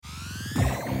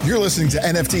You're listening to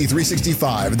NFT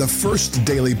 365, the first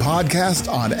daily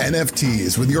podcast on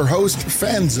NFTs with your host,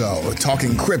 Fanzo,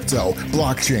 talking crypto,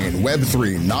 blockchain,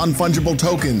 Web3, non-fungible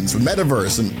tokens,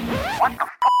 metaverse, and... What the is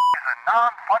a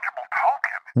non-fungible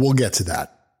token? We'll get to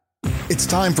that. It's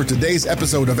time for today's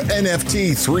episode of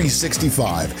NFT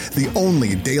 365, the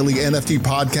only daily NFT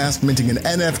podcast minting an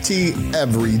NFT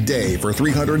every day for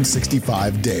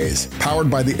 365 days. Powered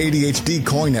by the ADHD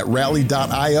coin at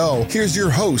rally.io, here's your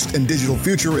host and digital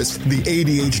futurist, the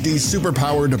ADHD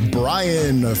superpowered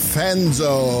Brian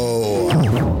Fanzo. This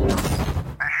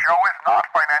show is not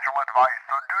financial advice,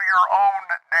 so do your own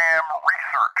damn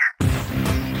research.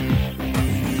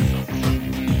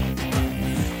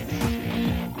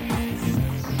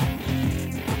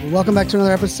 Welcome back to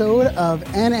another episode of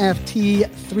NFT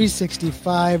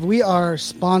 365. We are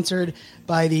sponsored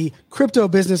by the Crypto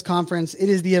Business Conference. It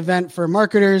is the event for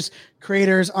marketers,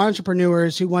 creators,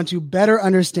 entrepreneurs who want to better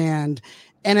understand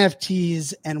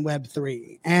NFTs and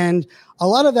Web3. And a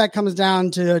lot of that comes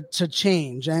down to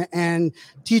change and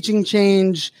teaching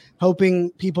change,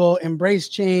 hoping people embrace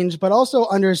change, but also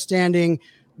understanding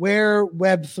where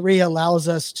Web3 allows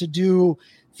us to do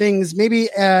things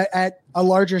maybe at a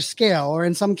larger scale, or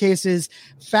in some cases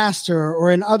faster,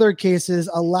 or in other cases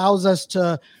allows us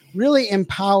to really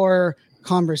empower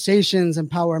conversations,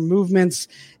 empower movements,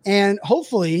 and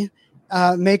hopefully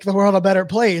make the world a better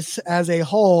place as a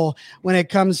whole when it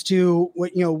comes to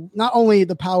what, not only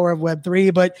the power of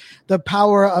Web3, but the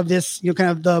power of this, kind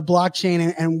of the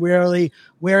blockchain and really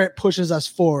where it pushes us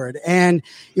forward. And,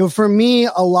 for me,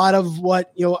 a lot of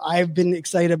what, I've been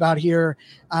excited about here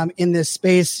in this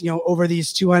space, over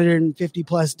these 250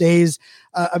 plus days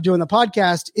of doing the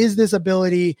podcast is this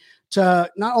ability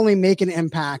to not only make an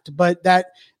impact, but that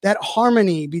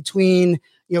harmony between,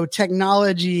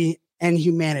 technology and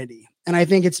humanity. And I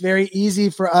think it's very easy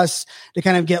for us to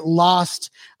kind of get lost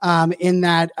in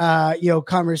that,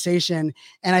 conversation.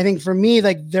 And I think for me,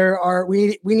 like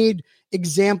we need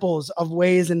examples of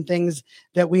ways and things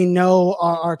that we know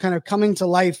are kind of coming to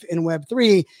life in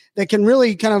Web3 that can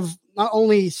really kind of not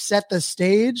only set the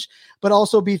stage, but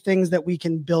also be things that we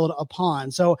can build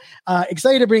upon. So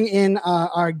excited to bring in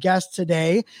our guest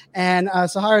today. And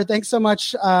Sahar, thanks so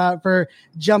much for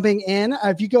jumping in.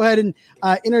 If you go ahead and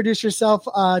introduce yourself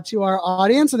to our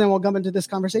audience, and then we'll jump into this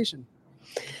conversation.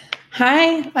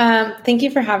 Hi, thank you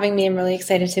for having me. I'm really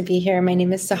excited to be here. My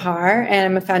name is Sahar, and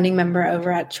I'm a founding member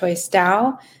over at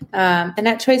ChoiceDAO. And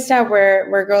at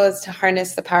ChoiceDAO, our goal is to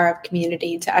harness the power of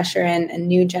community to usher in a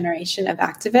new generation of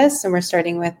activists. And we're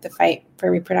starting with the fight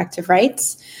for reproductive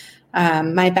rights.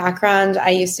 My background,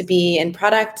 I used to be in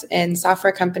product in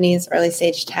software companies, early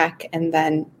stage tech, and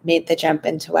then made the jump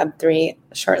into Web3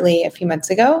 shortly a few months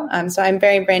ago. So I'm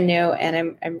very brand new,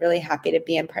 and I'm really happy to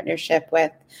be in partnership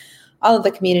with all of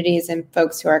the communities and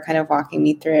folks who are kind of walking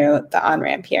me through the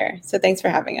on-ramp here. So thanks for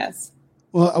having us.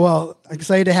 Well,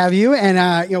 excited to have you,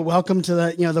 and welcome to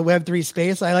the the Web3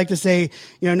 space. I like to say,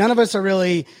 none of us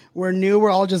we're new.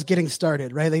 We're all just getting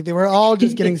started, right? Like we're all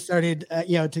just getting started,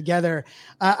 together.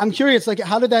 I'm curious, like,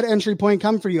 how did that entry point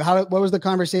come for you? What was the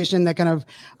conversation that kind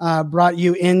of brought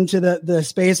you into the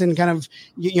space and kind of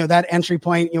that entry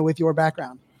point, with your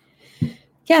background?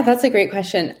 Yeah, that's a great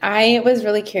question. I was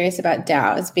really curious about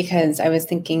DAOs because I was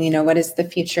thinking, what is the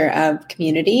future of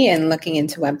community? And looking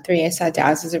into Web3, I saw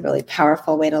DAOs as a really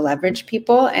powerful way to leverage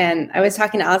people. And I was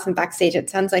talking to Allison backstage. It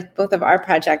sounds like both of our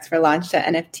projects were launched at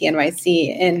NFT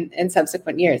NYC in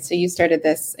subsequent years. So you started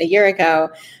this a year ago.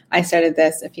 I started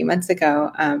this a few months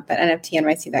ago. But NFT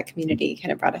NYC, that community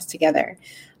kind of brought us together.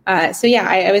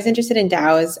 I was interested in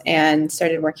DAOs and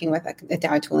started working with a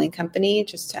DAO tooling company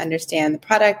just to understand the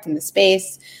product and the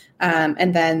space.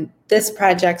 And then this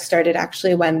project started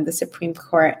actually when the Supreme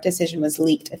Court decision was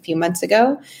leaked a few months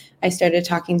ago. I started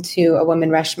talking to a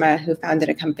woman, Reshma, who founded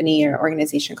a company or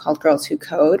organization called Girls Who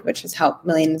Code, which has helped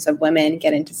millions of women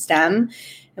get into STEM.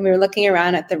 And we were looking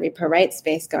around at the repo rights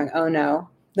space going, oh no,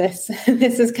 this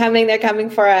is coming. They're coming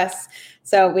for us.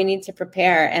 So we need to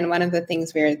prepare. And one of the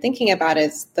things we were thinking about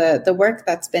is the work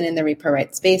that's been in the repo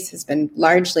rights space has been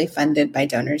largely funded by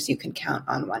donors you can count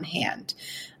on one hand.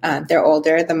 They're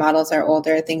older. The models are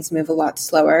older. Things move a lot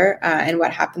slower. And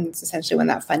what happens essentially when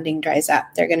that funding dries up,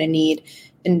 they're going to need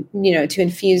to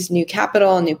infuse new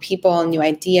capital, new people, new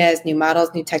ideas, new models,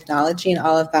 new technology. And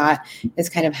all of that is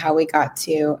kind of how we got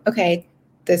to, okay,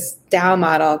 this DAO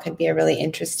model could be a really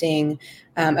interesting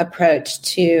approach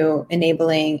to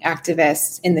enabling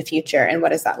activists in the future. And what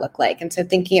does that look like? And so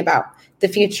thinking about the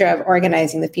future of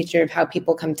organizing, the future of how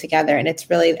people come together. And it's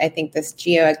really, I think, this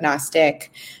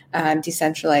geo-agnostic,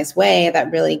 decentralized way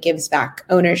that really gives back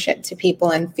ownership to people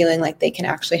and feeling like they can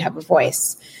actually have a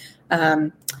voice.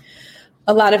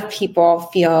 A lot of people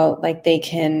feel like they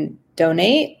can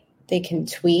donate, they can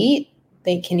tweet,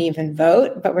 they can even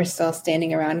vote, but we're still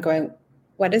standing around going,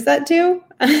 what does that do?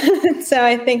 So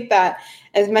I think that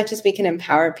as much as we can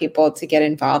empower people to get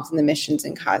involved in the missions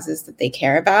and causes that they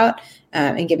care about,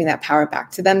 and giving that power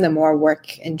back to them, the more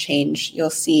work and change you'll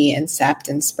see incept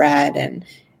and spread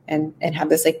and have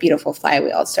this like beautiful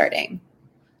flywheel starting.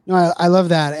 No, I love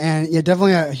that. And yeah,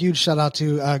 definitely a huge shout out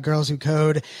to Girls Who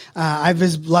Code. I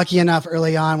was lucky enough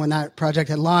early on when that project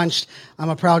had launched. I'm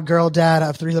a proud girl dad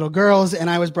of 3 little girls, and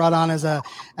I was brought on as an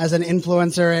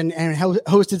influencer and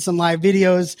hosted some live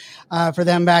videos for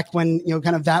them back when,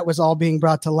 kind of that was all being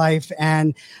brought to life.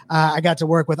 And I got to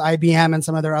work with IBM and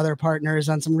some of their other partners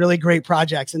on some really great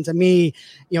projects. And to me,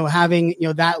 having,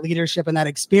 that leadership and that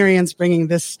experience, bringing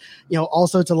this,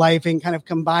 also to life and kind of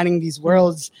combining these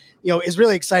worlds, is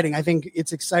really exciting. I think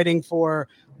it's exciting for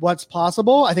what's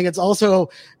possible. I think it's also,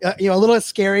 a little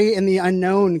scary in the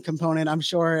unknown component, I'm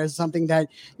sure, as something that,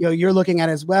 you're looking at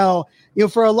as well.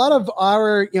 For a lot of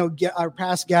our, our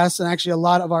past guests and actually a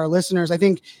lot of our listeners, I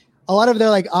think a lot of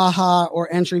their like aha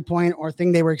or entry point or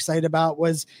thing they were excited about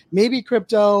was maybe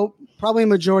crypto. Probably a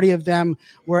majority of them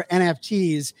were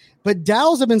NFTs, but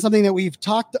DAOs have been something that we've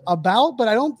talked about, but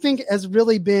I don't think has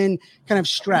really been kind of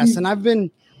stressed. And I've been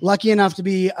lucky enough to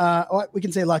be, we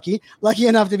can say lucky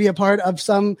enough to be a part of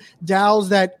some DAOs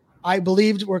that I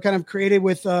believed were kind of created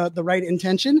with the right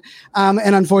intention,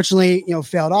 and unfortunately,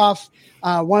 failed off.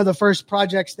 One of the first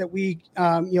projects that we,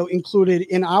 included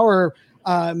in our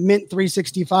Mint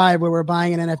 365, where we're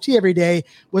buying an NFT every day,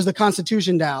 was the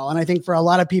Constitution DAO. And I think for a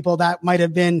lot of people, that might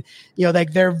have been,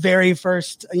 like their very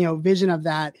first, vision of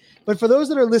that. But for those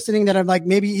that are listening that have like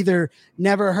maybe either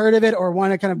never heard of it or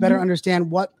want to kind of better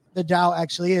understand what the DAO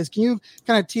actually is, can you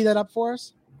kind of tee that up for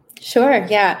us? Sure.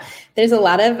 Yeah. There's a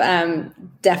lot of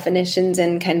definitions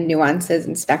and kind of nuances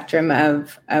and spectrum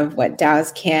of what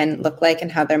DAOs can look like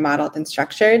and how they're modeled and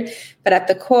structured. But at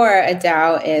the core, a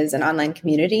DAO is an online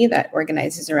community that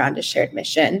organizes around a shared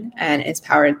mission and is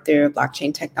powered through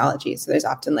blockchain technology. So there's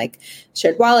often like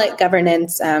shared wallet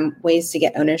governance, ways to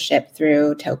get ownership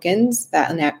through tokens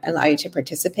that allow you to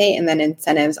participate, and then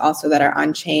incentives also that are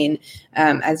on chain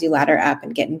as you ladder up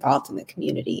and get involved in the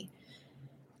community.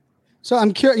 So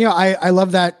I'm curious, I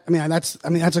love that.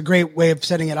 That's a great way of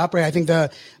setting it up, right? I think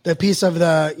the piece of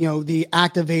the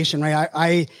activation, right?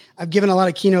 I've given a lot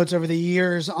of keynotes over the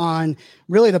years on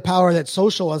really the power that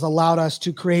social has allowed us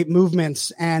to create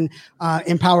movements and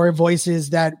empower voices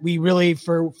that we really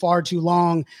for far too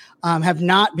long have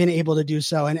not been able to do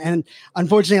so. And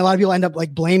unfortunately, a lot of people end up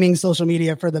like blaming social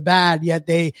media for the bad, yet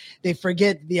they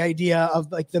forget the idea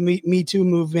of like the Me Too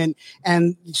movement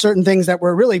and certain things that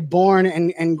were really born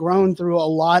and grown through a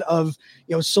lot of,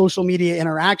 social media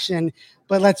interaction.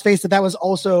 But let's face it, that was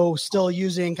also still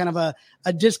using kind of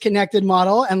a disconnected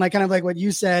model and like kind of like what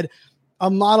you said, a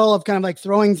model of kind of like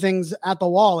throwing things at the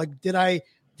wall. Like,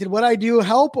 did what I do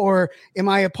help, or am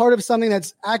I a part of something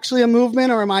that's actually a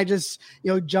movement, or am I just,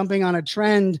 jumping on a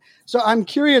trend? So I'm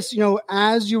curious,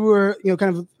 as you were,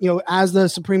 as the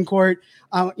Supreme Court,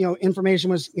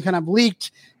 information was kind of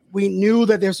leaked, we knew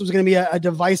that this was going to be a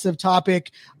divisive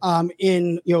topic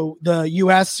in, the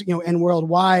US, and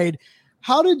worldwide.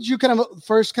 How did you kind of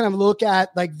first kind of look at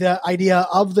like the idea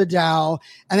of the DAO,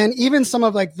 and then even some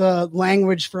of like the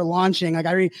language for launching? Like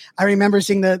I remember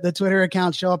seeing the Twitter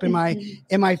account show up in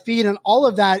my feed, and all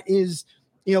of that is,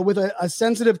 with a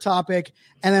sensitive topic,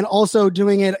 and then also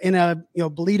doing it in a,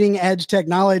 bleeding edge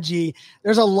technology.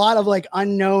 There's a lot of like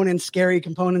unknown and scary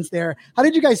components there. How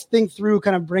did you guys think through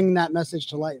kind of bringing that message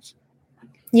to life?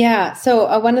 Yeah.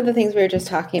 So one of the things we were just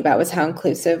talking about was how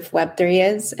inclusive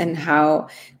Web3 is and how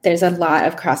there's a lot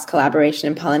of cross collaboration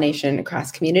and pollination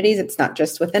across communities. It's not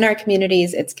just within our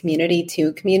communities, it's community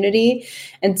to community.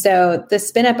 And so the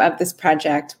spin up of this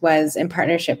project was in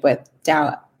partnership with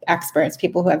DAO experts,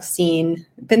 people who have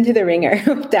been through the ringer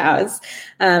of DAOs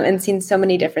and seen so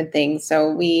many different things. So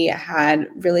we had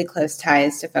really close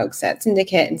ties to folks at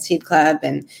Syndicate and Seed Club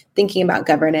and thinking about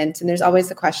governance. And there's always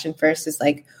the question first is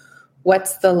like,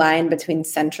 what's the line between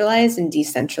centralized and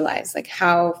decentralized? Like,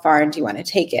 how far do you want to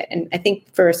take it? And I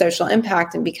think for social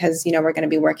impact, and because, we're going to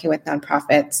be working with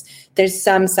nonprofits, there's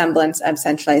some semblance of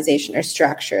centralization or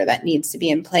structure that needs to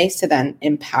be in place to then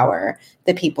empower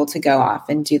the people to go off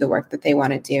and do the work that they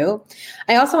want to do.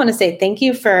 I also want to say thank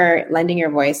you for lending your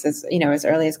voice as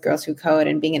early as Girls Who Code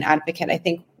and being an advocate. I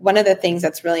think one of the things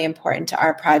that's really important to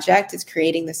our project is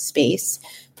creating the space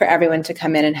for everyone to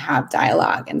come in and have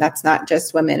dialogue. And that's not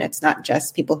just women. It's not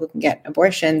just people who can get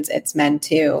abortions. It's men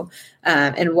too.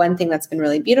 And one thing that's been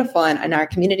really beautiful in our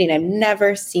community, and I've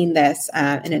never seen this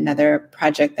in another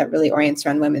project that really orients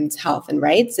around women's health and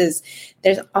rights, is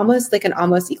there's almost like an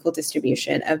almost equal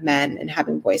distribution of men and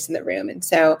having voice in the room. And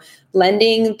so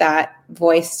lending that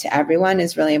voice to everyone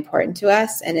is really important to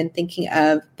us. And in thinking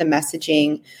of the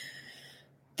messaging,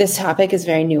 this topic is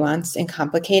very nuanced and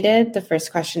complicated. The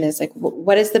first question is like,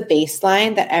 what is the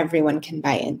baseline that everyone can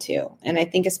buy into? And I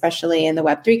think especially in the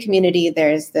Web3 community,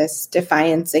 there's this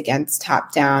defiance against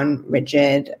top-down,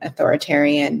 rigid,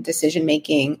 authoritarian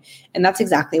decision-making. And that's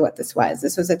exactly what this was.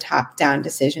 This was a top-down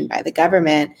decision by the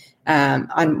government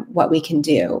on what we can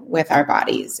do with our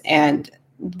bodies. And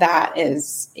that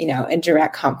is, in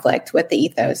direct conflict with the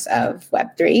ethos of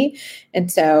Web3.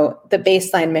 And so the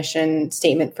baseline mission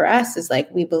statement for us is like,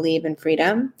 we believe in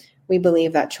freedom. We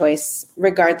believe that choice,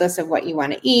 regardless of what you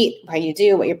want to eat, how you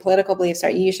do, what your political beliefs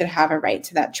are, you should have a right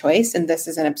to that choice. And this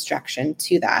is an obstruction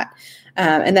to that.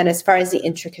 And then as far as the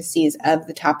intricacies of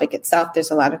the topic itself, there's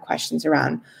a lot of questions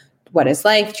around what is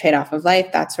life, trade-off of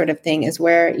life, that sort of thing is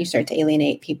where you start to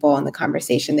alienate people in the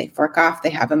conversation. They fork off,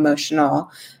 they have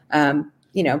emotional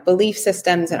belief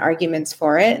systems and arguments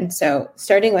for it. And so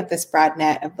starting with this broad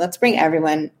net of let's bring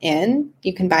everyone in,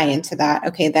 you can buy into that.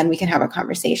 Okay, then we can have a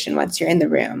conversation once you're in the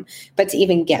room. But to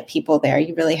even get people there,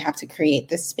 you really have to create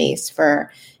this space for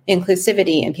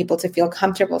inclusivity and people to feel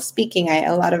comfortable speaking.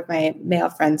 A lot of my male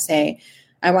friends say,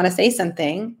 I want to say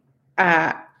something.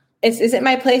 Is it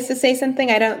my place to say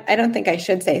something? I don't think I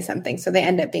should say something. So they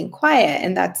end up being quiet.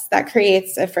 And that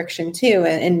creates a friction too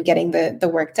in getting the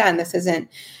work done. This isn't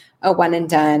a one and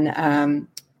done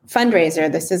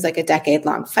fundraiser. This is like a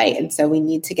decade-long fight. And so we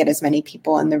need to get as many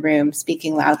people in the room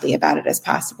speaking loudly about it as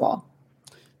possible.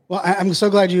 Well, I'm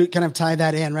so glad you kind of tied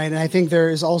that in, right? And I think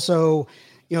there is also,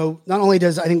 not only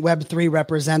does I think Web3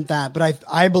 represent that, but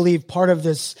I believe part of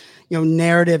this,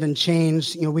 narrative and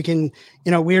change, we can,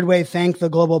 in a weird way, thank the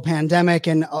global pandemic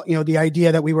and, the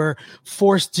idea that we were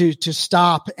forced to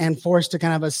stop and forced to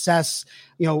kind of assess,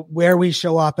 where we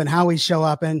show up and how we show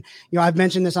up. And, I've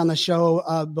mentioned this on the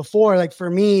show before, like for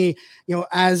me,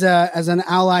 as an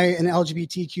ally in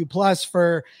LGBTQ plus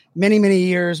for many, many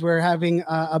years, we're having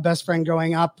a best friend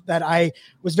growing up that I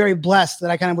was very blessed that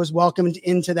I kind of was welcomed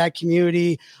into that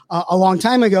community a long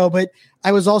time ago. But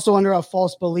I was also under a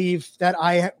false belief that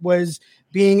I was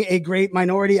being a great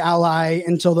minority ally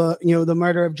until the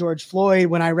murder of George Floyd,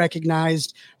 when I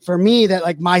recognized for me that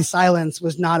like my silence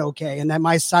was not okay and that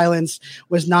my silence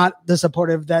was not the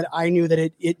supportive that I knew that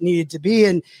it needed to be.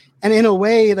 And in a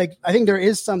way, like I think there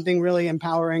is something really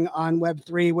empowering on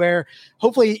Web3 where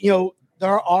hopefully,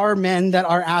 there are men that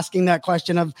are asking that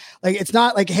question of like, it's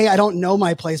not like, hey, I don't know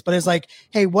my place, but it's like,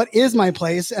 hey, what is my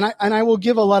place? And I will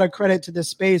give a lot of credit to this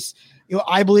space.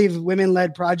 I believe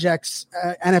women-led projects,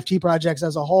 NFT projects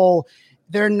as a whole,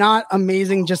 they're not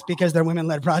amazing just because they're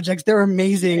women-led projects. They're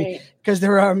amazing because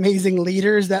there are amazing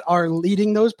leaders that are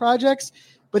leading those projects,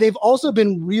 but they've also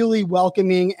been really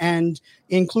welcoming and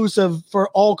inclusive for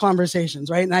all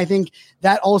conversations, right? And I think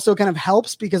that also kind of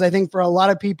helps because I think for a lot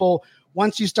of people,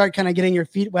 once you start kind of getting your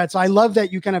feet wet. So I love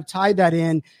that you kind of tied that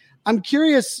in. I'm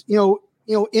curious,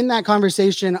 in that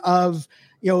conversation of,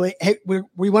 hey,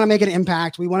 we want to make an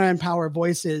impact. We want to empower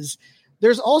voices.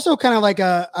 There's also kind of like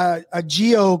a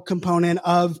geo component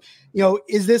of,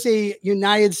 is this a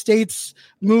United States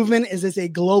movement? Is this a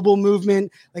global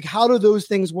movement? Like, how do those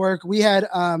things work? We had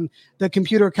the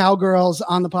Computer Cowgirls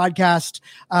on the podcast,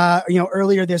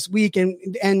 earlier this week,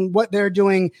 and what they're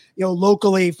doing,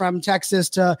 locally from Texas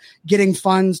to getting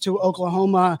funds to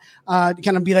Oklahoma, to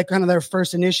kind of be like kind of their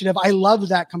first initiative. I love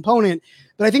that component.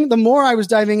 But I think the more I was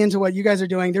diving into what you guys are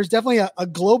doing, there's definitely a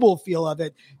global feel of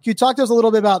it. Can you talk to us a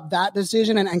little bit about that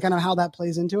decision and kind of how that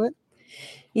plays into it?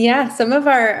 Yeah, some of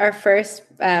our first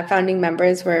founding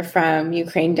members were from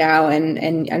Ukraine DAO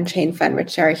and Unchained Fund,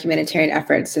 which are humanitarian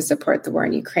efforts to support the war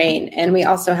in Ukraine. And we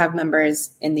also have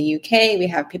members in the UK. We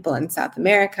have people in South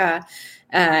America.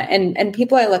 And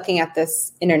people are looking at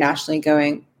this internationally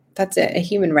going, that's a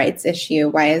human rights issue.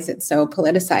 Why is it so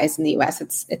politicized in the US?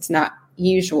 It's not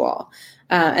usual.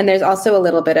 And there's also a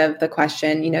little bit of the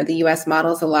question, the US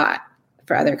models a lot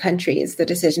for other countries. The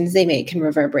decisions they make can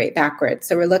reverberate backwards.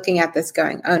 So we're looking at this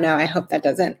going, oh no, I hope that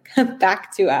doesn't come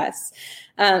back to us.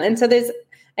 And so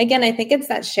again, I think it's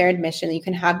that shared mission. You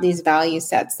can have these value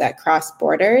sets that cross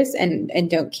borders and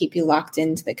don't keep you locked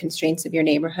into the constraints of your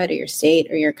neighborhood or your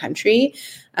state or your country.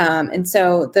 And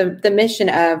so the mission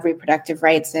of reproductive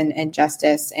rights and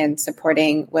justice and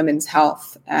supporting women's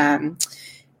health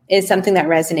is something that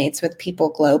resonates with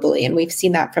people globally. And we've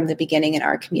seen that from the beginning in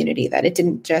our community, that it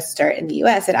didn't just start in the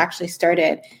US, it actually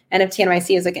started, NFT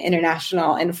NYC is like an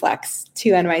international influx to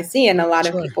NYC. And a lot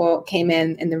of people came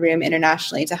in the room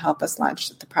internationally to help us launch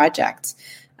the project.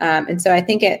 And so I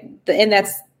think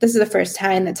this is the first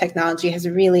time that technology has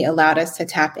really allowed us to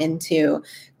tap into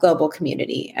global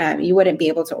community. You wouldn't be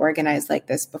able to organize like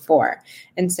this before.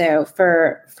 And so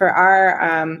for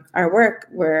our work,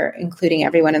 we're including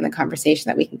everyone in the conversation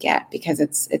that we can get, because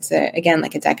it's again,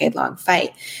 like a decade-long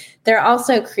fight. There are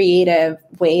also creative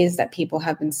ways that people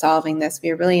have been solving this. We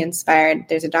are really inspired.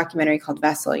 There's a documentary called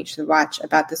Vessel you should watch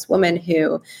about this woman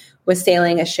who was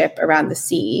sailing a ship around the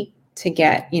sea to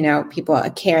get, people a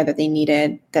care that they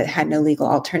needed that had no legal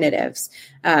alternatives.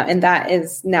 And that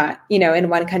is not, in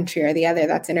one country or the other,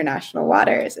 that's international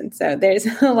waters. And so there's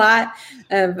a lot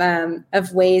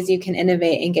of ways you can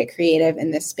innovate and get creative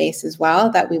in this space as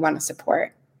well that we want to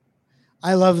support.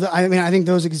 I love that. I mean, I think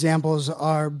those examples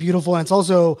are beautiful. And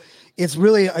it's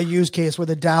really a use case where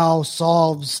the DAO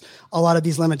solves a lot of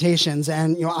these limitations.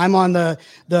 And, I'm on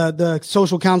the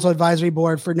social council advisory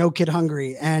board for No Kid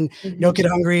Hungry, and No Kid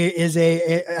Hungry is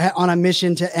on a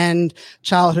mission to end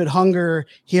childhood hunger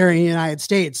here in the United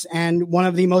States. And one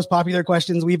of the most popular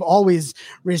questions we've always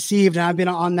received, and I've been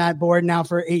on that board now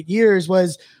for 8 years,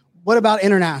 was, what about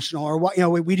international? Or what,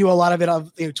 we do a lot of it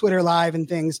of Twitter Live and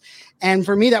things. And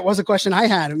for me, that was a question I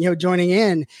had, joining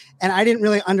in, and I didn't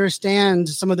really understand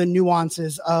some of the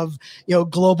nuances of,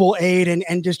 global aid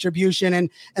and distribution. And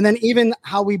then even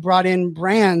how we brought in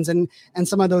brands and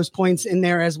some of those points in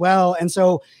there as well. And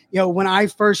so, when I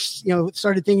first,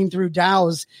 started thinking through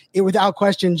DAOs, it without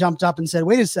question jumped up and said,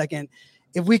 wait a second,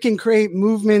 if we can create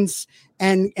movements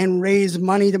and raise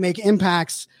money to make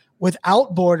impacts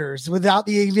without borders, without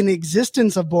the even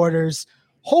existence of borders,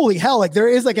 holy hell! Like there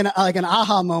is like an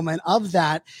aha moment of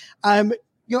that.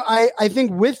 I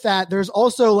think with that, there's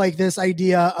also like this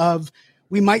idea of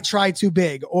we might try too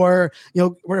big, or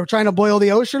we're trying to boil the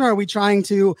ocean, or are we trying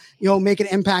to make an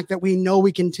impact that we know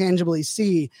we can tangibly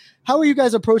see? How are you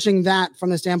guys approaching that from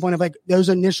the standpoint of like those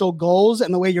initial goals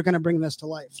and the way you're going to bring this to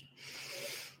life?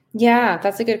 Yeah,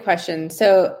 that's a good question.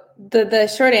 So the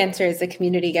short answer is the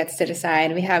community gets to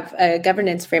decide. We have a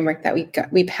governance framework that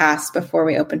we passed before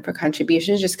we opened for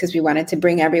contributions, just because we wanted to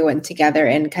bring everyone together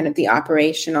in kind of the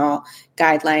operational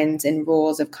guidelines and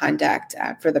rules of conduct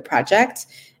for the project.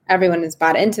 Everyone has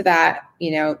bought into that.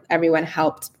 Everyone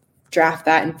helped draft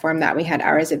that and form that. We had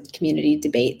hours of community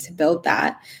debate to build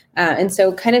that. And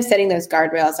so kind of setting those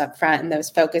guardrails up front and those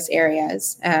focus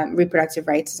areas. Reproductive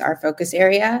rights is our focus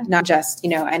area, not just,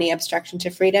 any obstruction to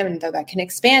freedom. And though that can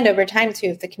expand over time too,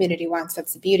 if the community wants,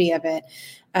 that's the beauty of it.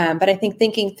 But I think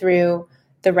thinking through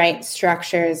the right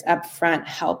structures up front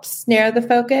helps narrow the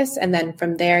focus. And then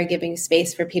from there, giving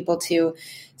space for people to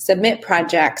submit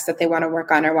projects that they want to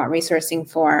work on or want resourcing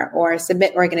for, or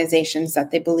submit organizations that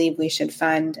they believe we should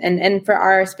fund. And for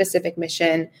our specific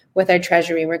mission with our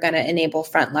treasury, we're going to enable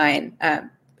frontline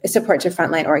support to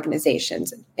frontline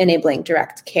organizations, enabling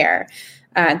direct care.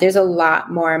 There's a lot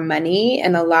more money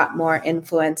and a lot more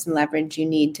influence and leverage you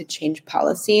need to change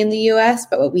policy in the US.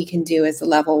 But what we can do is the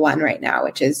level one right now,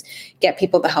 which is get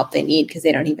people the help they need because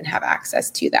they don't even have access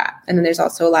to that. And then there's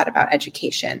also a lot about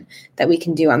education that we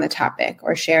can do on the topic,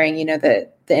 or sharing, the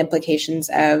implications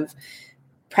of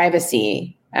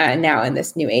privacy now in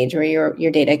this new age where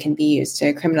your data can be used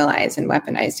to criminalize and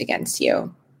weaponized against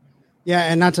you. Yeah,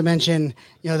 and not to mention,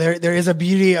 there is a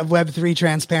beauty of Web3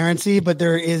 transparency, but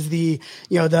there is the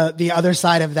other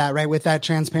side of that, right? With that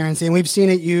transparency, and we've seen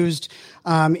it used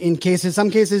in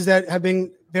some cases that have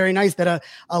been very nice, that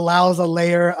allows a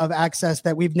layer of access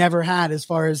that we've never had as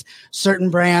far as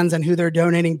certain brands and who they're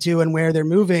donating to and where they're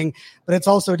moving. But it's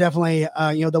also definitely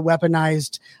the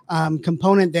weaponized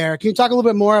component there. Can you talk a little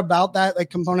bit more about that,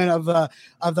 like component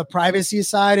of the privacy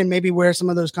side, and maybe where some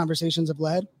of those conversations have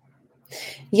led?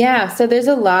 Yeah, so there's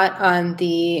a lot on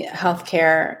the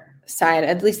healthcare side,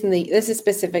 at least this is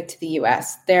specific to the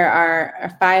US. There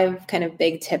are 5 kind of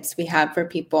big tips we have for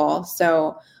people.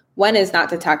 So one is not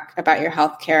to talk about your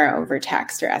healthcare over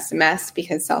text or SMS,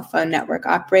 because cell phone network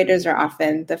operators are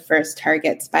often the first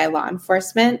targets by law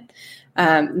enforcement.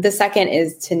 The second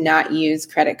is to not use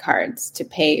credit cards to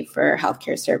pay for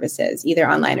healthcare services, either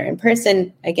online or in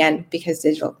person, again, because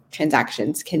digital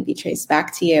transactions can be traced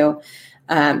back to you.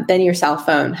 Then your cell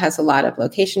phone has a lot of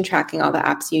location tracking, all the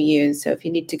apps you use. So if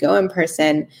you need to go in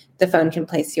person, the phone can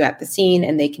place you at the scene,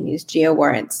 and they can use geo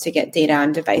warrants to get data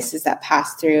on devices that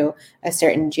pass through a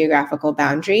certain geographical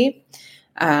boundary.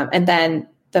 And then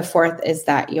the fourth is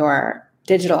that your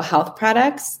digital health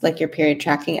products, like your period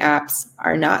tracking apps,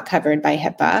 are not covered by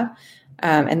HIPAA.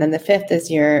 And then the fifth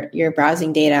is your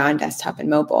browsing data on desktop and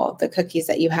mobile. The cookies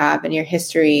that you have and your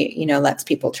history, lets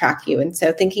people track you. And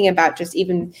so thinking about just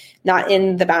even not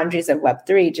in the boundaries of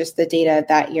Web3, just the data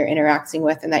that you're interacting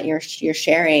with and that you're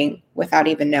sharing without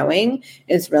even knowing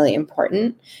is really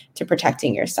important to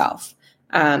protecting yourself.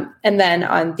 And then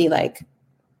on the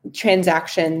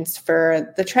transactions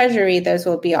for the treasury, those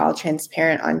will be all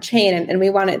transparent on chain. And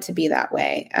we want it to be that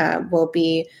way. We'll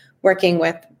be working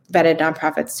with vetted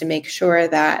nonprofits to make sure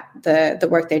that the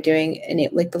work they're doing and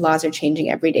the laws are changing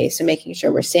every day. So making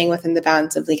sure we're staying within the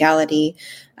bounds of legality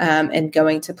and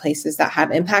going to places that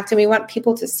have impact. And we want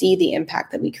people to see the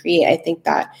impact that we create. I think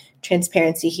that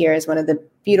transparency here is one of the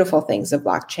beautiful things of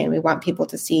blockchain. We want people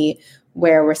to see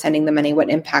where we're sending the money, what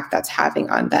impact that's having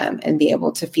on them, and be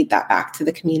able to feed that back to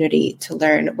the community to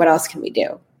learn what else can we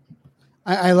do.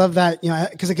 I love that,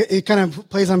 because it kind of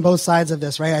plays on both sides of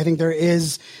this, right? I think there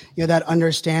is, that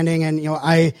understanding. And,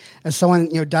 I, as someone,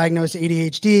 diagnosed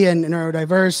ADHD and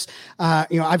neurodiverse,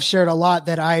 I've shared a lot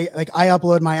that I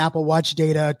upload my Apple Watch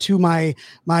data to my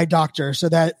doctor so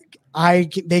that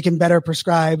they can better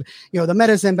prescribe, the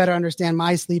medicine, better understand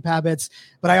my sleep habits.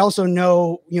 But I also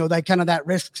know, that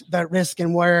risk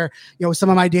and where, some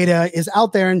of my data is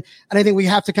out there. And I think we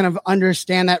have to kind of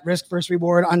understand that risk versus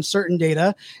reward on certain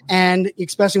data. And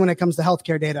especially when it comes to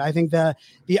healthcare data, I think the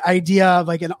idea of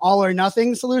an all or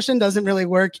nothing solution doesn't really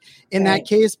work in that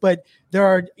case, but there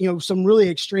are, some really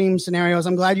extreme scenarios.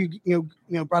 I'm glad you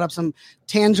brought up some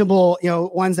tangible,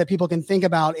 ones that people can think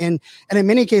about. And in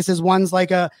many cases, ones like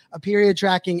a period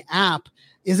tracking app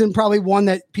isn't probably one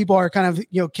that people are kind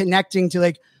of, connecting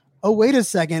to oh, wait a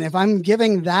second, if I'm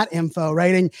giving that info,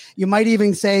 right? And you might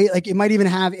even say, it might even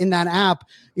have in that app,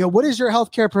 what is your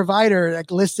healthcare provider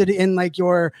listed in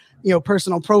your,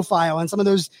 personal profile, and some of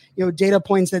those, data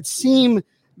points that seem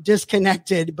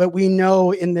disconnected, but we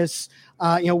know in this,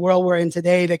 world we're in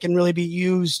today that can really be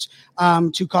used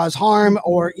to cause harm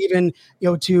or even,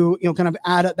 to, kind of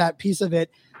add that piece of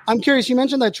it. I'm curious, you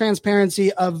mentioned the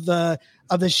transparency of the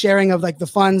sharing of the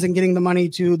funds and getting the money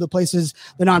to the places,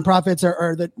 the nonprofits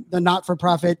or the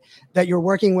not-for-profit that you're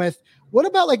working with. What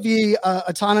about the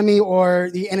autonomy or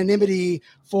the anonymity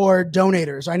for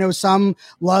donators? I know some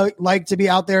like to be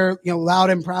out there, loud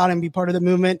and proud and be part of the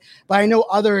movement, but I know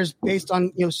others based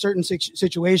on, certain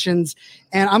situations.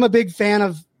 And I'm a big fan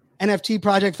of NFT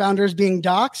project founders being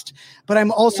doxxed, but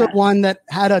I'm also one that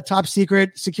had a top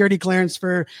secret security clearance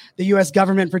for the US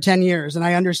government for 10 years. And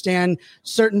I understand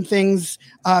certain things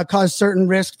cause certain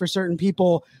risk for certain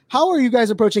people. How are you guys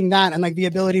approaching that and the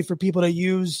ability for people to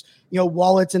use,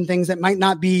 wallets and things that might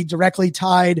not be directly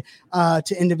tied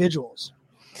to individuals?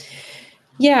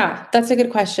 Yeah, that's a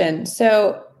good question.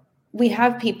 So we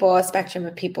have a spectrum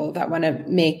of people that want to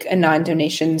make a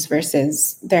non-donations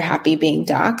versus they're happy being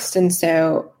doxxed. And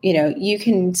so, you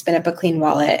can spin up a clean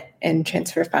wallet and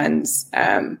transfer funds,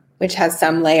 which has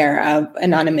some layer of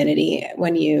anonymity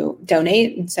when you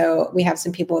donate. And so we have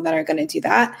some people that are going to do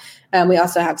that. We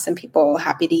also have some people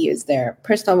happy to use their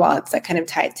personal wallets that kind of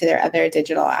tie to their other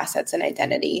digital assets and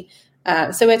identity.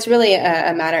 So it's really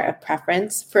a matter of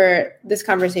preference. For this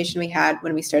conversation we had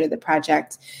when we started the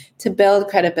project, to build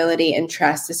credibility and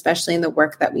trust, especially in the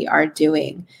work that we are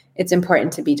doing, it's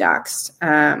important to be doxxed.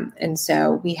 And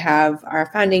so we have our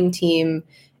founding team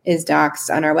is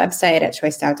doxxed on our website at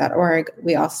ChoiceDAO.org.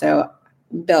 We also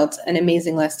built an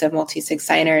amazing list of multi-sig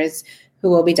signers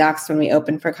who will be doxxed when we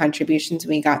open for contributions.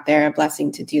 We got their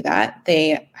blessing to do that.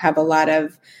 They have a lot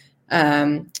of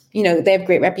they have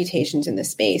great reputations in the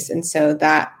space. And so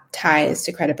that ties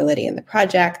to credibility in the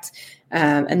project.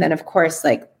 And then, of course,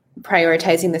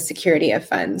 prioritizing the security of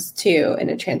funds too in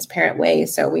a transparent way.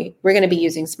 So we're going to be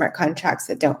using smart contracts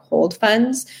that don't hold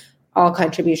funds. All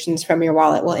contributions from your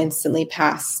wallet will instantly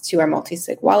pass to our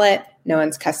multi-sig wallet. No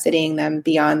one's custodying them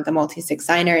beyond the multi-sig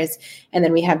signers. And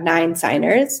then we have 9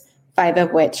 signers, 5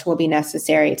 of which will be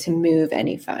necessary to move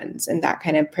any funds. And that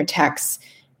kind of protects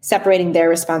separating their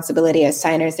responsibility as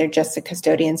signers. They're just the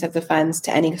custodians of the funds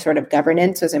to any sort of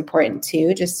governance was important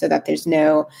too, just so that there's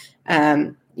no,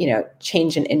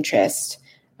 change in interest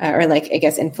or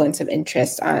influence of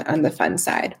interest on the fund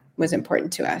side was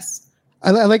important to us. I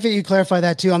like that you clarify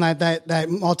that too on that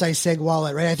multi-sig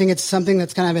wallet, right? I think it's something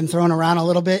that's kind of been thrown around a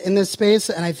little bit in this space.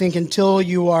 And I think until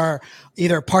you are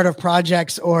either part of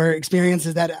projects or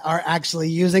experiences that are actually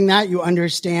using that, you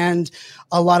understand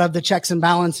a lot of the checks and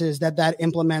balances that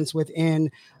implements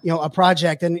within, a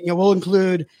project. And, we'll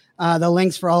include the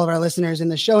links for all of our listeners in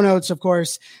the show notes, of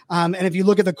course. And if you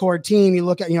look at the core team, you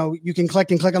look at, you can click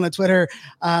on the Twitter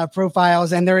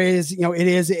profiles, and there is, it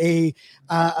is a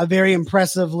very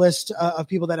impressive list of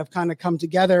people that have kind of come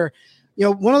together.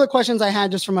 one of the questions I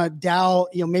had just from a DAO,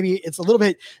 maybe it's a little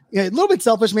bit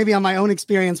selfish, maybe on my own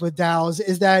experience with DAOs,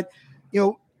 is that,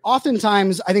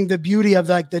 oftentimes I think the beauty of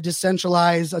like the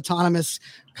decentralized autonomous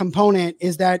component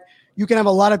is that you can have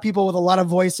a lot of people with a lot of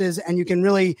voices, and you can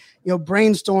really,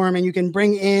 brainstorm, and you can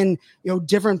bring in,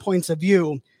 different points of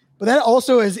view. But that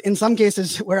also is, in some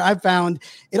cases where I've found,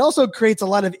 it also creates a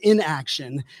lot of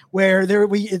inaction where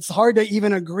it's hard to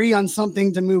even agree on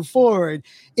something to move forward.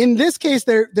 In this case,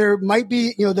 there might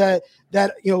be, the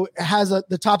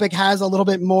topic has a little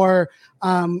bit more,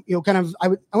 kind of, I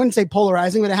wouldn't say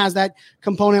polarizing, but it has that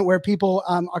component where people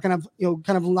are kind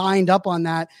of lined up on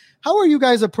that. How are you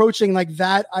guys approaching like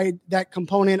that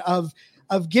component of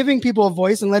giving people a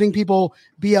voice and letting people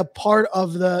be a part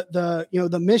of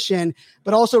the mission,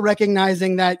 but also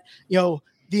recognizing that,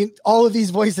 all of these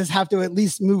voices have to at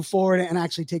least move forward and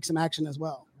actually take some action as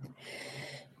well?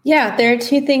 Yeah, there are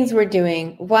two things we're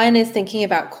doing. One is thinking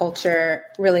about culture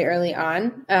really early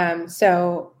on.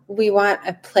 So we want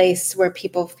a place where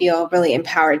people feel really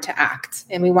empowered to act.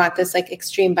 And we want this like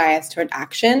extreme bias toward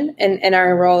action. And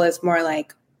our role is more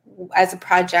like, as a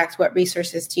project, what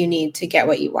resources do you need to get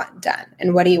what you want done?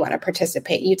 And what do you want to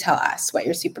participate? You tell us what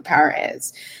your superpower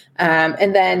is.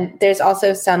 And then there's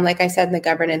also some, like I said, in the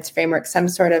governance framework, some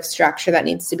sort of structure that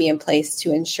needs to be in place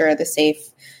to ensure the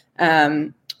safe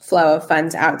flow of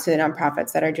funds out to the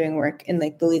nonprofits that are doing work in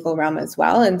like the legal realm as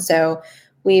well. And so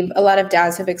a lot of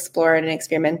DAOs have explored and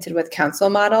experimented with council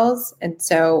models. And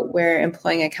so we're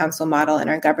employing a council model in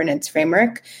our governance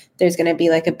framework. There's going to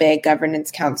be like a big governance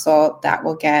council that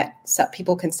will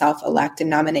people can self-elect and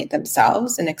nominate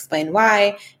themselves and explain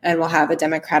why. And we'll have a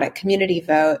democratic community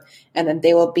vote. And then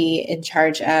they will be in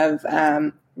charge of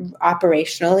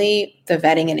operationally the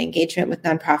vetting and engagement with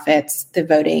nonprofits, the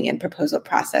voting and proposal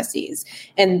processes,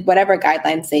 and whatever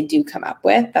guidelines they do come up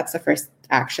with. That's the first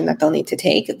action that they'll need to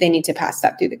take. They need to pass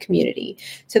that through the community.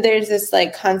 So there's this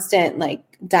like constant like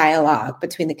dialogue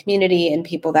between the community and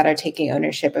people that are taking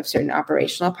ownership of certain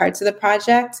operational parts of the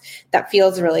project that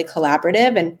feels really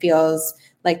collaborative and feels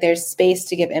like there's space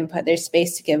to give input, there's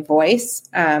space to give voice,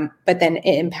 but then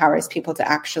it empowers people to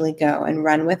actually go and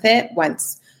run with it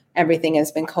once everything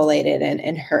has been collated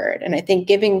and heard. And I think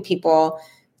giving people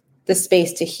the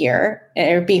space to hear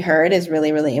or be heard is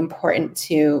really, really important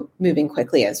to moving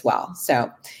quickly as well.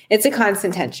 So it's a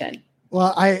constant tension.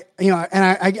 Well, I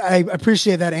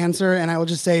appreciate that answer. And I will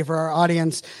just say for our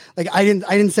audience, like I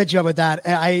didn't set you up with that.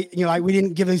 We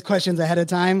didn't give these questions ahead of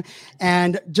time.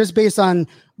 And just based on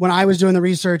when I was doing the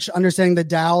research, understanding the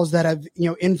DAOs that have,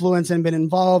 influenced and been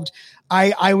involved,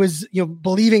 I was,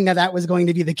 believing that was going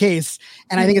to be the case.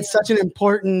 And I think it's such an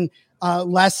important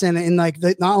lesson in like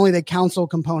not only the council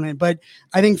component, but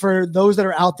I think for those that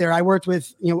are out there, I worked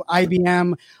with,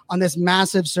 IBM on this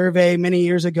massive survey many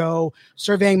years ago,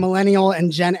 surveying millennial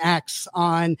and Gen X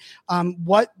on how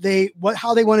they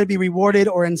want to be rewarded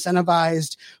or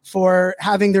incentivized for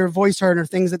having their voice heard or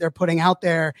things that they're putting out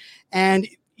there. And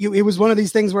it was one of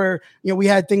these things where, we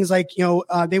had things like,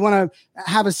 they want to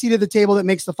have a seat at the table that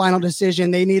makes the final decision.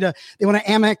 They want an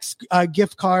Amex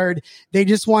gift card. They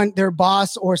just want their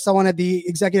boss or someone at the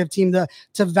executive team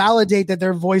to validate that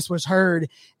their voice was heard.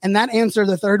 And that answer,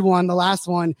 the third one, the last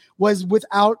one, was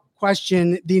without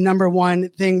question the number one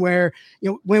thing where,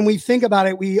 when we think about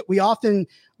it,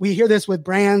 we hear this with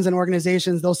brands and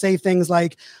organizations. They'll say things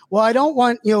like, well, I don't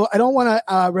want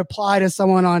to reply to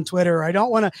someone on Twitter. I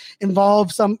don't want to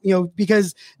involve some,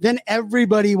 because then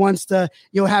everybody wants to,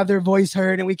 have their voice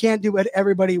heard, and we can't do what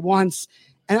everybody wants.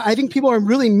 And I think people are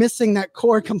really missing that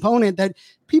core component that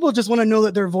people just want to know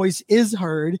that their voice is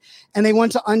heard, and they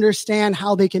want to understand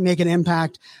how they can make an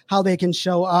impact, how they can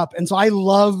show up. And so I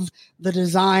love the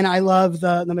design. I love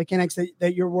the mechanics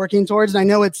that you're working towards. And I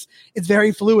know it's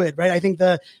very fluid, right? I think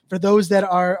for those that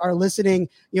are listening,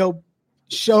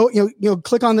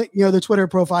 click on the Twitter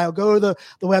profile, go to the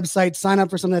website, sign up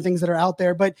for some of the things that are out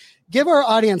there, but give our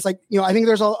audience, I think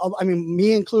there's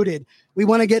me included, we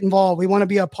want to get involved. We want to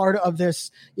be a part of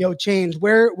this, change.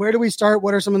 Where do we start?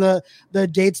 What are some of the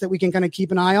dates that we can kind of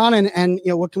keep an eye on, and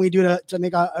what can we do to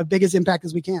make a biggest impact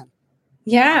as we can?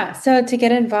 Yeah. So to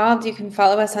get involved, you can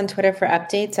follow us on Twitter for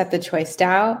updates at the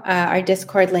ChoiceDAO. Our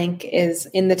Discord link is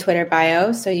in the Twitter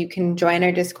bio, so you can join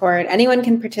our Discord. Anyone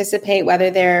can participate, whether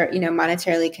they're,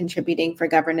 monetarily contributing for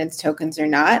governance tokens or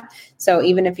not. So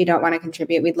even if you don't want to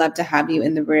contribute, we'd love to have you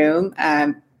in the room.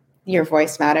 Your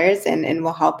voice matters and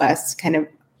will help us kind of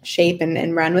shape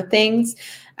and run with things.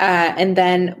 And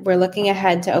then we're looking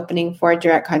ahead to opening for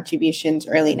direct contributions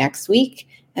early next week.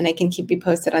 And I can keep you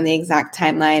posted on the exact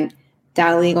timeline.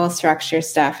 DAO legal structure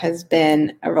stuff has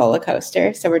been a roller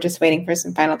coaster. So we're just waiting for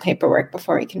some final paperwork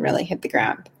before we can really hit the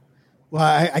ground.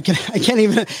 Well, I can't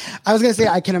even. I was gonna say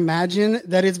I can imagine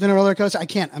that it's been a roller coaster. I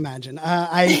can't imagine. The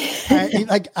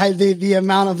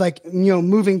amount of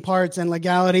moving parts and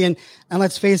legality and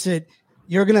let's face it,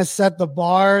 you're gonna set the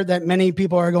bar that many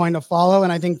people are going to follow.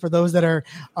 And I think for those that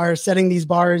are setting these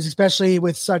bars, especially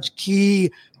with such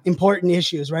key important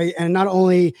issues, right? And not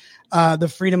only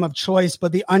the freedom of choice,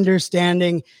 but the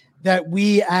understanding that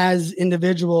we as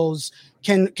individuals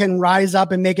can rise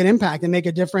up and make an impact and make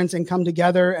a difference and come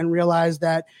together and realize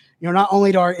that, not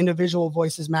only do our individual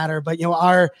voices matter, but,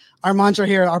 our mantra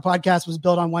here, our podcast was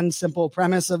built on one simple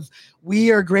premise of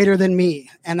we are greater than me.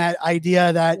 And that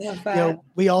idea that,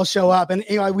 we all show up and,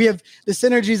 we have the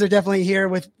synergies are definitely here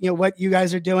with, what you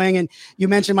guys are doing. And you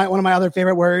mentioned one of my other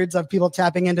favorite words of people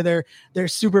tapping into their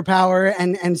superpower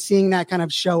and seeing that kind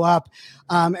of show up.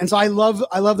 And so I love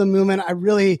the movement. I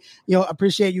really,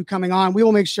 appreciate you coming on. We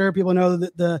will make sure people know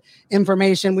the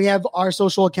information. We have our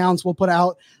social accounts. We'll put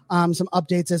out some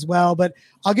updates as well, but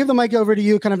I'll give the mic over to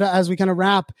you kind of as we kind of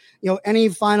wrap, any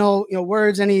final,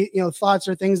 words, any, thoughts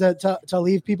or things that to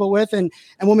leave people with. And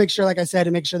we'll make sure, like I said,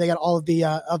 to make sure they got all of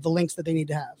the links that they need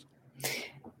to have.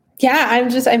 Yeah,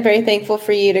 I'm very thankful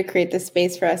for you to create this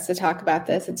space for us to talk about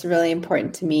this. It's really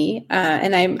important to me.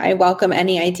 And I welcome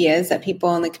any ideas that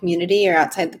people in the community or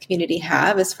outside the community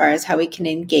have as far as how we can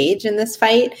engage in this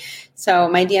fight. So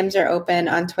my DMs are open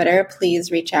on Twitter.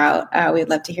 Please reach out. We'd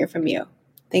love to hear from you.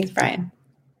 Thanks, Brian.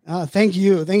 Thank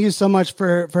you. Thank you so much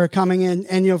for coming in.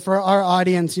 And, for our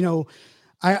audience,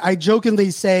 I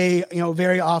jokingly say,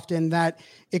 very often that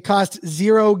it costs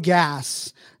zero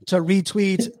gas to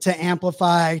retweet, to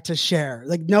amplify, to share.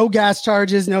 Like no gas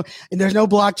charges, there's no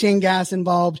blockchain gas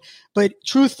involved. But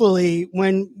truthfully,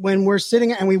 when we're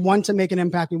sitting and we want to make an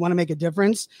impact, we want to make a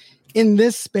difference in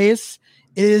this space,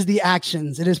 it is the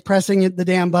actions. It is pressing the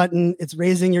damn button. It's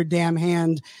raising your damn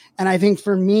hand. And I think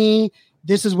for me,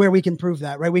 this is where we can prove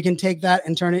that, right? We can take that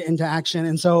and turn it into action.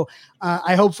 And so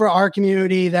I hope for our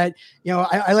community that,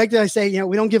 I like to say,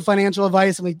 we don't give financial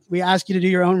advice and we ask you to do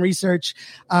your own research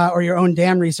or your own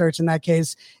damn research in that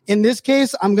case. In this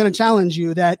case, I'm going to challenge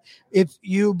you that if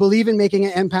you believe in making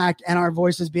an impact and our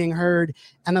voices being heard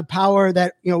and the power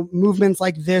that, movements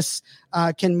like this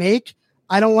can make,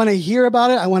 I don't want to hear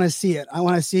about it. I want to see it. I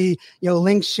want to see,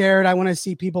 links shared. I want to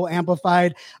see people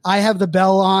amplified. I have the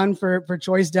bell on for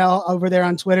ChoiceDAO over there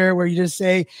on Twitter where you just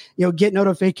say, get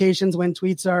notifications when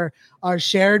tweets are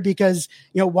shared because,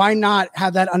 why not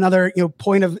have that another,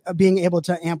 point of being able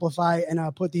to amplify and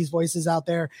put these voices out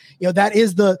there? That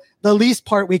is the least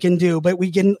part we can do, but we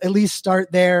can at least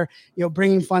start there,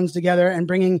 bringing funds together and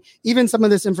bringing even some of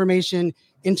this information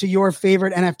into your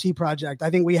favorite NFT project.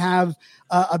 I think we have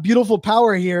a beautiful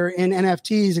power here in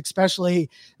NFTs,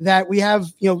 especially that we have,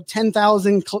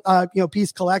 10,000,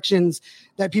 piece collections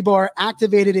that people are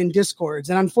activated in Discords.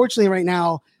 And unfortunately right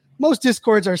now, most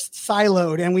Discords are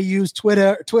siloed and we use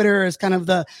Twitter as kind of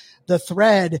the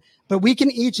thread, but we can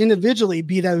each individually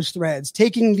be those threads,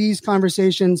 taking these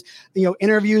conversations,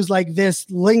 interviews like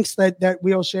this, links that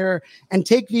we'll share and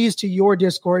take these to your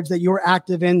Discords that you're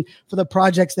active in for the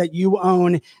projects that you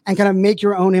own and kind of make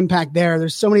your own impact there.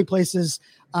 There's so many places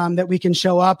that we can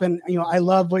show up. And, I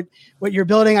love what you're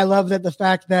building. I love that the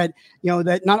fact that,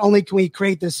 that not only can we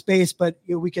create this space, but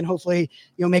we can hopefully,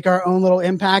 make our own little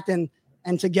impact and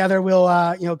together we'll,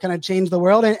 kind of change the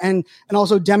world and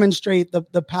also demonstrate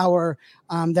the power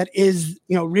that is,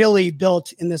 really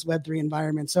built in this Web3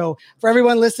 environment. So for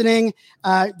everyone listening,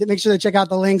 make sure to check out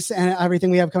the links and everything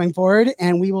we have coming forward.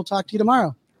 And we will talk to you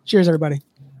tomorrow. Cheers, everybody.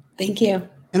 Thank you.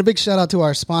 And a big shout out to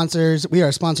our sponsors. We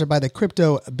are sponsored by the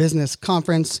Crypto Business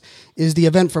Conference. It is the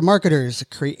event for marketers,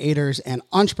 creators, and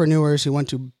entrepreneurs who want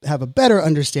to have a better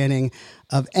understanding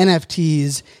of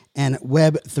NFTs and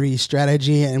Web3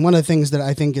 strategy. And one of the things that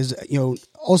I think is,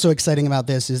 also exciting about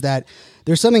this is that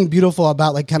there's something beautiful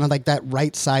about kind of that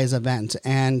right size event.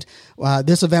 And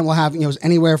this event will have,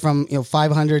 anywhere from,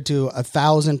 500 to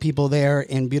 1,000 people there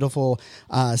in beautiful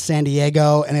San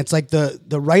Diego. And it's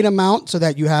the right amount so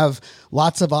that you have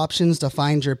lots of options to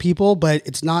find your people, but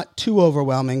it's not too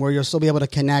overwhelming where you'll still be able to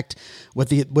connect with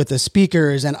the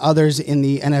speakers and others in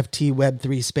the NFT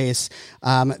Web3 space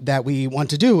that we want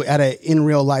to do at a in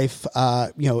real life,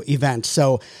 event.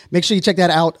 So make sure you check that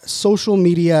out.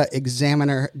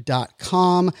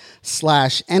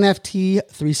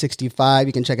 socialmediaexaminer.com/NFT365.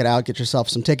 You can check it out, get yourself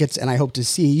some tickets, and I hope to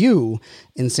see you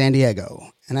in San Diego.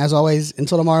 And as always,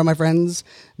 until tomorrow, my friends,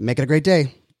 make it a great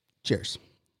day. Cheers.